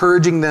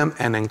 encouraging them,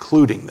 and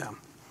including them.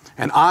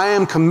 And I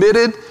am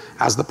committed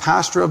as the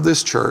pastor of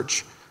this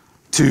church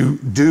to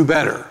do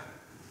better.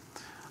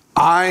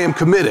 I am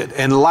committed.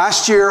 And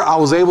last year I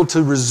was able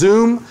to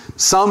resume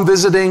some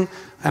visiting,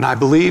 and I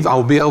believe I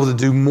will be able to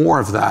do more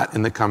of that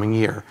in the coming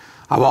year.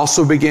 I've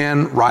also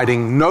began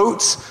writing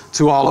notes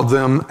to all of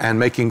them and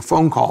making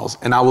phone calls,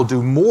 and I will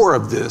do more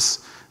of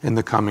this in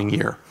the coming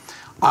year.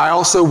 I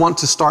also want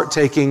to start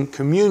taking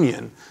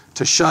communion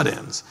to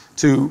shut-ins,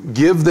 to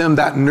give them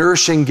that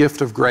nourishing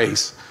gift of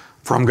grace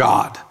from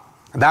God.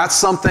 That's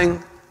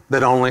something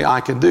that only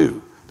I can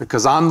do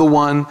because I'm the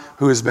one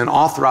who has been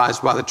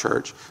authorized by the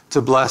church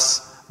to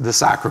bless the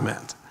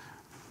sacrament.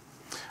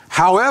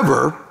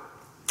 However,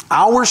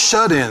 our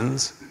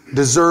shut-ins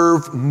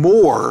deserve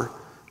more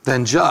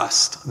than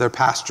just their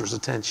pastor's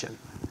attention.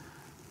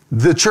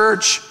 The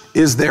church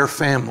is their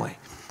family.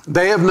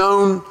 They have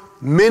known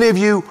many of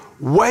you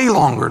way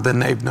longer than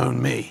they've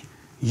known me.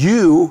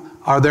 You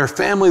are their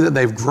family that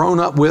they've grown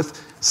up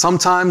with,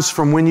 sometimes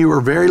from when you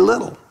were very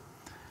little.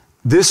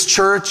 This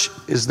church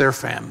is their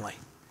family.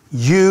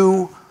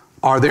 You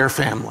are their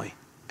family,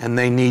 and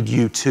they need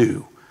you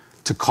too,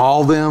 to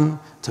call them,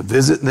 to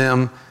visit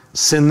them,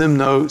 send them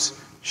notes,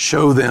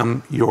 show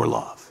them your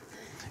love.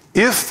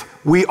 If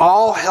we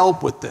all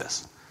help with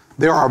this,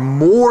 there are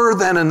more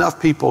than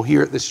enough people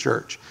here at this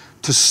church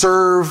to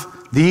serve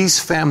these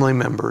family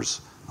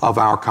members of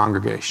our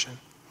congregation.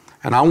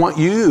 And I want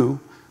you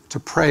to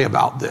pray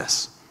about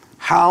this.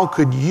 How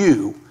could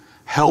you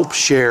help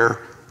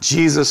share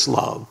Jesus'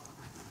 love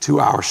to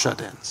our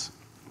shut-ins?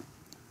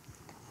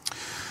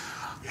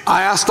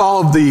 I asked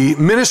all of the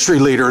ministry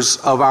leaders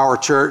of our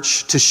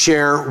church to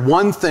share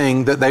one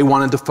thing that they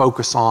wanted to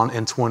focus on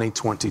in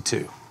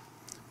 2022.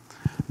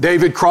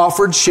 David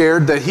Crawford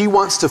shared that he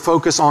wants to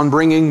focus on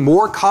bringing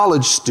more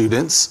college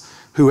students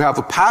who have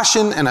a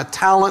passion and a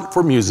talent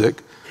for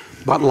music,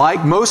 but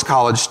like most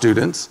college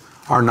students,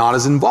 are not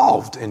as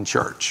involved in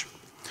church.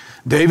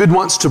 David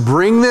wants to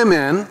bring them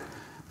in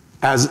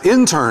as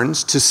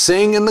interns to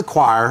sing in the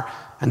choir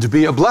and to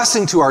be a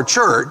blessing to our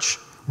church,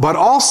 but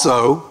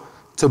also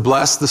to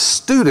bless the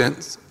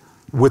students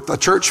with a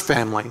church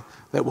family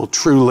that will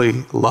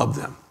truly love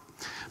them.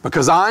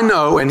 Because I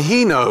know, and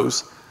he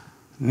knows,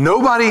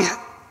 nobody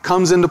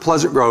comes into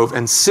Pleasant Grove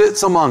and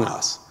sits among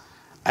us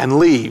and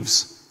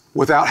leaves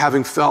without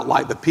having felt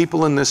like the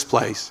people in this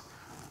place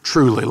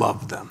truly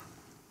love them.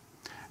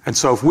 And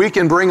so if we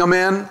can bring them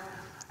in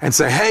and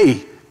say,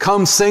 hey,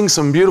 come sing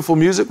some beautiful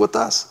music with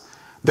us,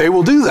 they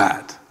will do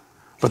that.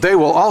 But they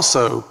will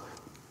also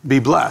be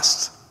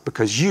blessed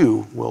because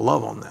you will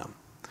love on them.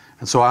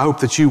 And so I hope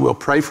that you will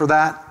pray for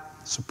that,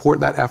 support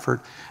that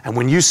effort. And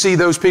when you see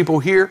those people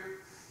here,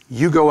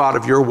 you go out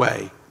of your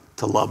way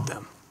to love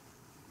them.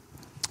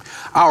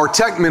 Our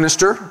tech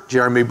minister,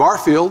 Jeremy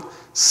Barfield,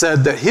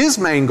 said that his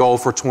main goal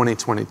for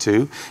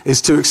 2022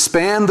 is to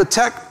expand the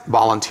tech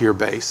volunteer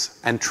base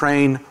and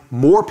train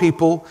more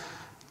people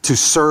to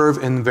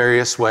serve in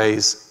various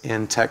ways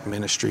in tech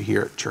ministry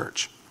here at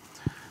church.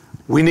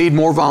 We need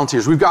more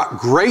volunteers. We've got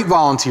great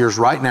volunteers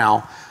right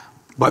now,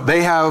 but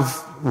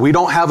we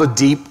don't have a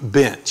deep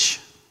bench,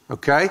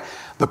 okay?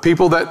 The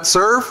people that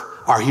serve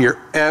are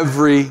here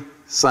every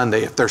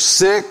Sunday. If they're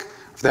sick,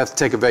 if they have to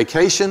take a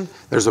vacation,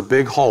 there's a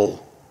big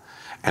hole.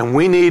 And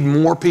we need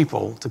more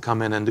people to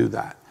come in and do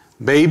that.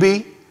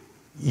 Maybe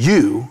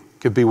you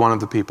could be one of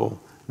the people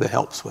that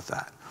helps with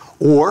that.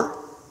 Or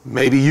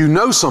maybe you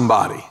know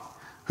somebody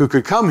who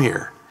could come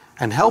here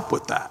and help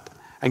with that.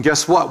 And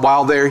guess what?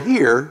 While they're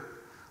here,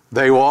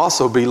 they will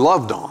also be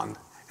loved on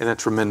in a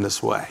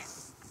tremendous way.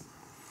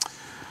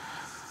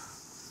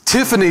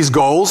 Tiffany's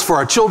goals for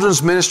our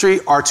children's ministry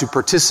are to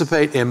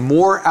participate in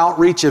more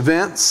outreach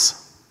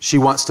events. She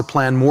wants to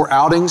plan more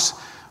outings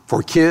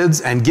for kids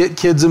and get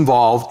kids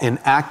involved in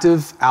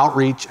active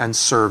outreach and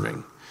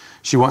serving.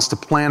 She wants to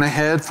plan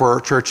ahead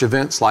for church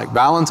events like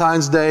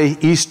Valentine's Day,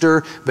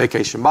 Easter,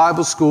 Vacation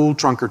Bible School,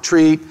 Trunk or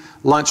Treat,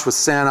 Lunch with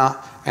Santa,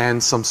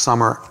 and some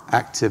summer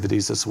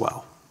activities as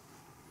well.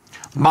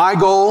 My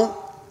goal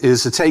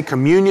is to take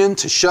communion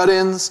to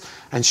shut-ins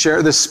and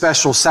share this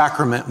special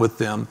sacrament with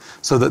them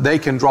so that they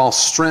can draw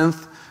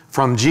strength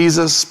from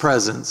Jesus'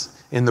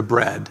 presence in the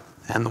bread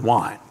and the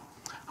wine.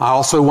 I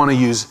also want to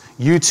use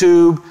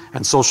YouTube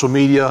and social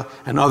media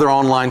and other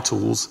online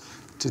tools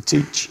to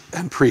teach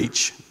and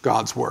preach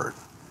God's Word.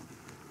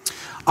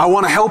 I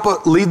want to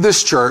help lead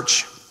this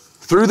church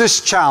through this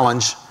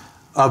challenge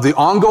of the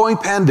ongoing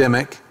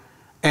pandemic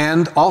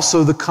and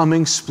also the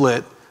coming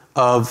split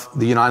of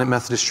the United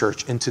Methodist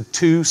Church into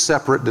two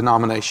separate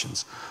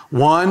denominations.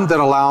 One that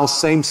allows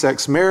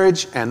same-sex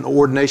marriage and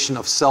ordination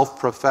of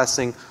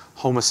self-professing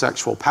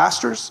homosexual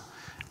pastors,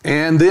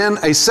 and then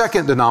a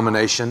second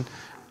denomination,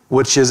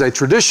 which is a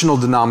traditional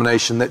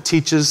denomination that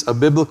teaches a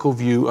biblical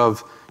view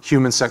of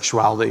human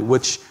sexuality,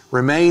 which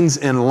remains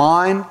in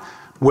line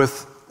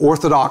with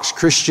Orthodox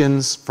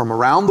Christians from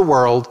around the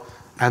world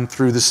and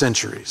through the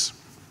centuries.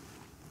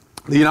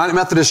 The United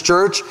Methodist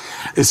Church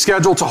is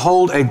scheduled to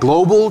hold a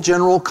global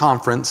general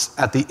conference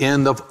at the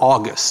end of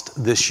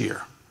August this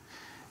year.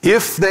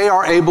 If they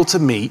are able to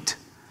meet,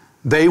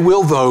 they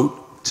will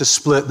vote to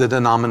split the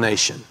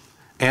denomination,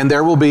 and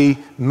there will be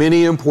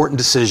many important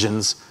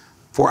decisions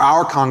for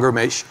our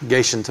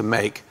congregation to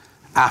make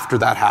after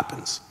that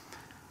happens.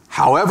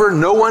 However,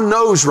 no one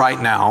knows right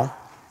now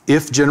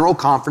if General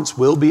Conference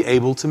will be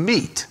able to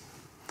meet.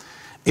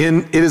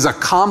 It is a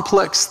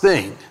complex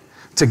thing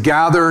to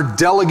gather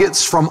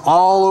delegates from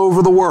all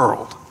over the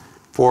world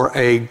for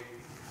a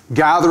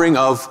gathering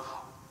of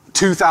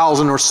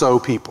 2,000 or so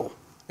people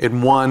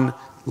in one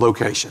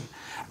location.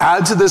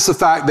 Add to this the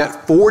fact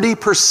that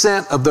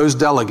 40% of those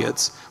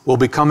delegates will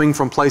be coming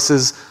from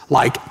places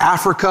like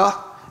Africa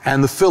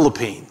and the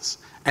Philippines,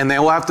 and they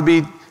will have to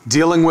be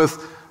dealing with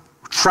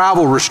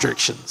travel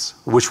restrictions,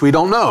 which we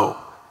don't know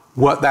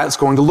what that's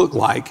going to look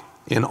like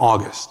in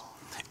August.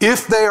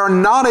 If they are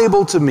not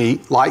able to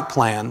meet like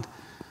planned,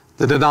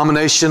 the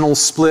denominational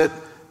split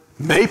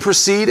may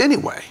proceed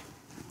anyway,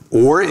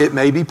 or it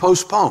may be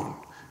postponed.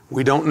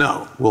 We don't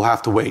know. We'll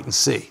have to wait and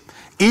see.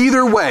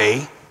 Either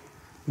way,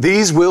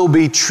 these will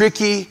be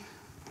tricky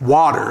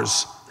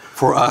waters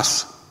for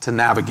us to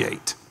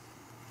navigate.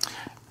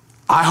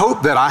 I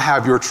hope that I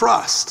have your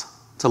trust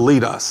to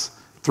lead us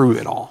through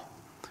it all.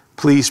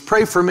 Please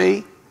pray for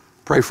me,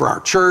 pray for our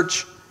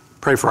church,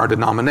 pray for our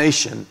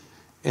denomination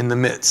in the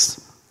midst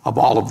of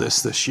all of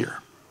this year.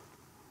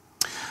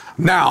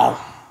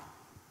 Now,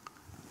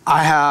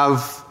 I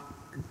have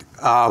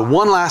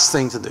one last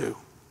thing to do,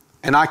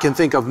 and I can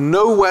think of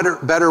no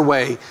better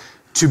way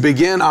to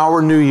begin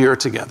our new year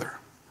together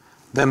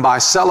than by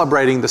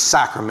celebrating the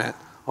sacrament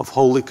of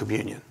Holy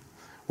Communion,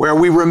 where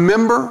we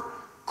remember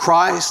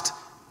Christ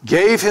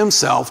gave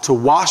himself to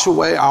wash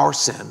away our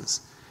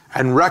sins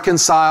and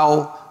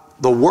reconcile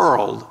the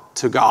world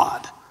to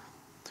God.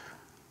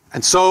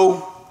 And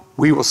so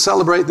we will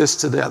celebrate this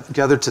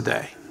together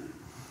today.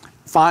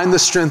 Find the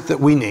strength that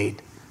we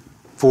need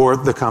for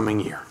the coming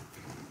year.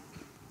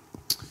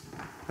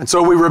 And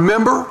so we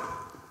remember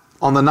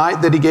on the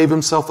night that he gave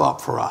himself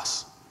up for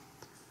us,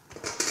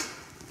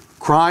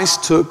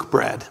 Christ took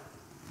bread.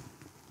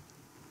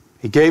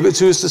 He gave it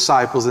to his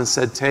disciples and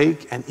said,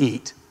 "Take and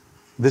eat.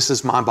 This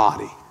is my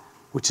body,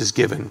 which is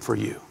given for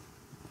you."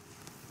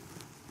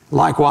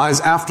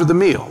 Likewise, after the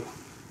meal,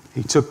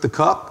 he took the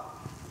cup,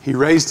 he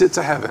raised it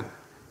to heaven,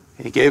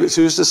 and he gave it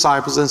to his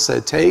disciples and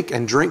said, "Take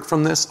and drink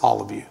from this, all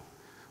of you.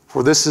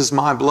 For this is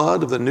my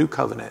blood of the new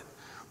covenant,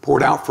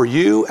 poured out for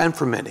you and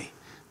for many,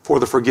 for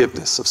the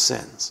forgiveness of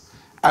sins.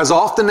 As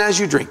often as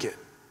you drink it,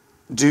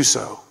 do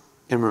so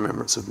in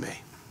remembrance of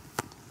me."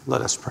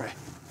 Let us pray.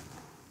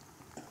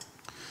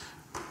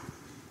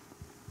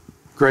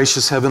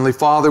 Gracious Heavenly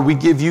Father, we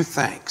give you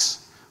thanks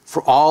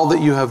for all that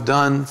you have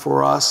done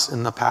for us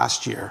in the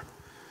past year.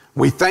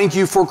 We thank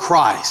you for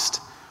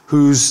Christ,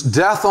 whose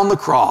death on the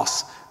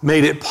cross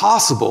made it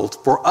possible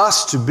for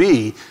us to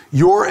be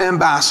your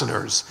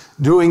ambassadors,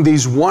 doing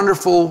these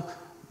wonderful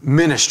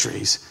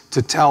ministries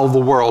to tell the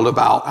world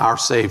about our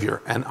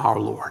Savior and our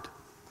Lord.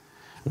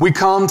 We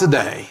come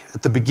today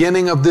at the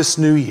beginning of this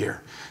new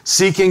year,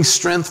 seeking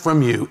strength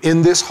from you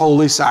in this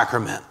holy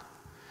sacrament.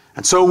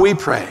 And so we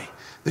pray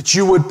that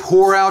you would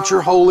pour out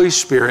your Holy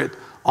Spirit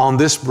on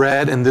this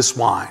bread and this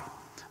wine,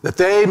 that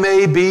they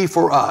may be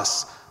for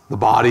us the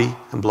body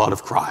and blood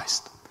of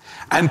Christ.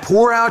 And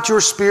pour out your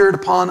Spirit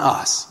upon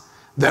us,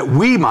 that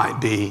we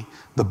might be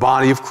the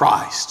body of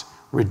Christ,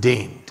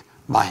 redeemed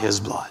by his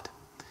blood.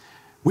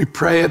 We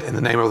pray it in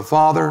the name of the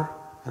Father,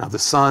 and of the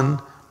Son,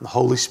 and the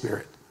Holy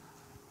Spirit.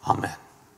 Amen.